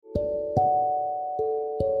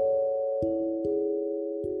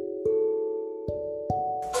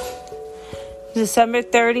December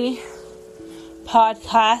 30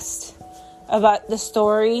 podcast about the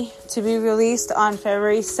story to be released on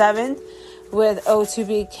February 7th with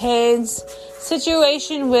O2B Kids.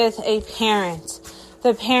 Situation with a parent.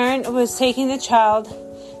 The parent was taking the child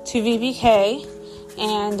to VPK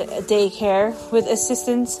and daycare with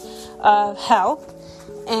assistance of help.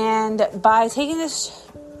 And by taking this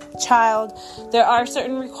child, there are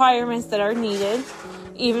certain requirements that are needed,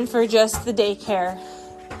 even for just the daycare.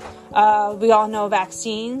 We all know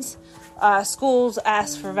vaccines. Schools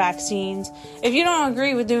ask for vaccines. If you don't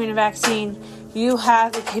agree with doing a vaccine, you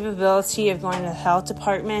have the capability of going to the health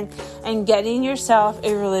department and getting yourself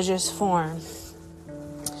a religious form.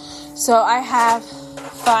 So I have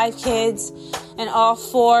 5 kids, and all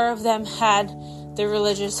 4 of them had the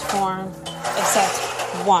religious form,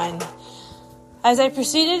 except one. As I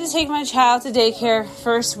proceeded to take my child to daycare,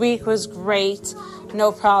 first week was great,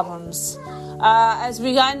 no problems. As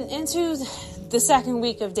we got into the second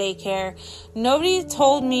week of daycare, nobody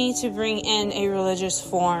told me to bring in a religious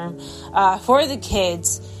form for the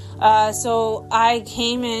kids. So I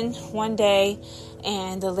came in one day,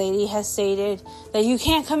 and the lady has stated that you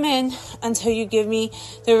can't come in until you give me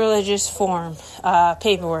the religious form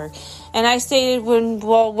paperwork. And I stated,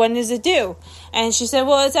 when is it due? And she said,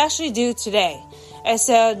 well, it's actually due today. I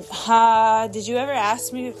said, did you ever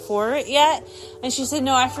ask me for it yet? And she said,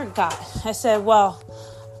 no, I forgot. I said, well,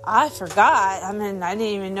 I forgot. I didn't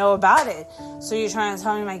even know about it. So you're trying to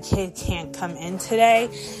tell me my kid can't come in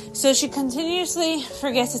today? So she continuously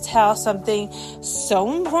forgets to tell something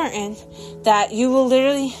so important that you will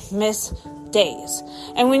literally miss days.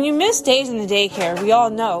 And when you miss days in the daycare, we all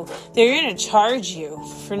know they're going to charge you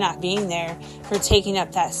for not being there, for taking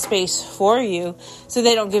up that space for you, so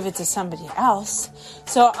they don't give it to somebody else.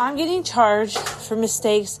 So I'm getting charged for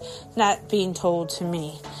mistakes not being told to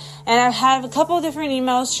me. And I have a couple of different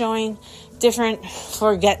emails showing different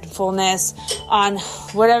forgetfulness on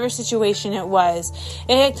whatever situation it was.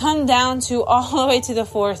 It had come down to all the way to the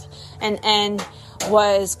 4th and end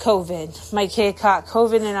was COVID. My kid caught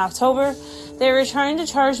COVID in October. They were trying to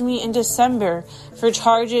charge me in December for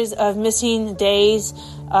charges of missing days,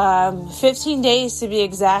 15 days to be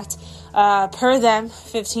exact, per them,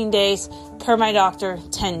 15 days, per my doctor,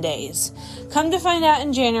 10 days. Come to find out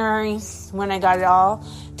in January, when I got it all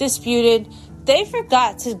disputed, they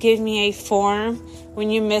forgot to give me a form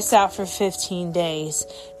when you miss out for 15 days.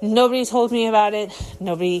 Nobody told me about it.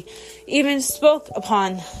 Nobody even spoke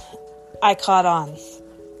upon I caught on.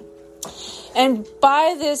 And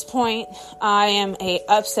by this point, I am a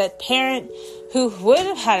upset parent who would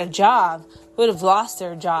have had a job, would have lost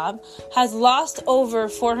their job, has lost over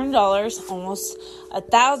 $400, almost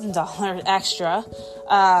 $1,000 extra,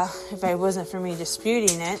 if it wasn't for me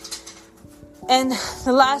disputing it. And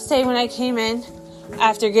the last day when I came in,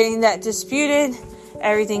 after getting that disputed,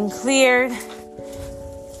 everything cleared,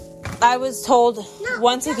 I was told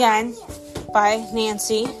once again by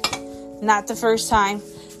Nancy, not the first time,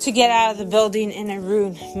 to get out of the building in a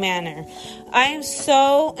rude manner. I am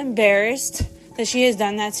so embarrassed that she has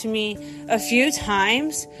done that to me a few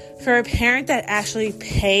times for a parent that actually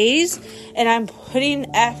pays, and I'm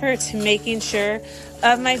putting effort to making sure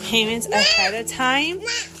of my payments ahead of time.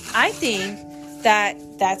 I think that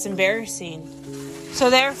that's embarrassing. So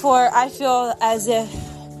therefore, I feel as if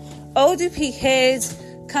O2B Kids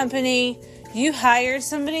company, you hired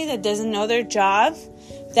somebody that doesn't know their job,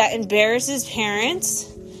 that embarrasses parents,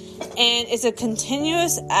 and it's a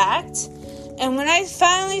continuous act. And when I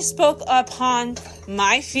finally spoke upon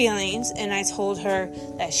my feelings and I told her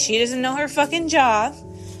that she doesn't know her fucking job,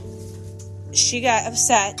 she got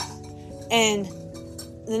upset. And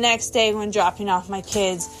the next day when dropping off my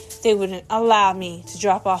kids, they wouldn't allow me to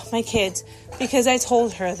drop off my kids because I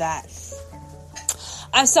told her that.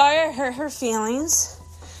 I'm sorry I hurt her feelings,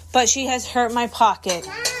 but she has hurt my pocket.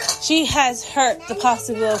 She has hurt the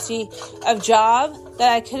possibility of job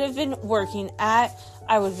that I could have been working at.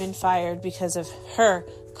 I would have been fired because of her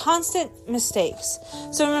constant mistakes.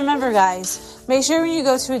 So remember, guys, make sure when you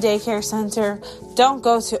go to a daycare center, don't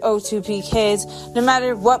go to O2B Kids, no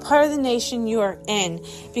matter what part of the nation you are in,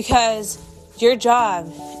 because your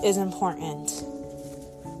job is important.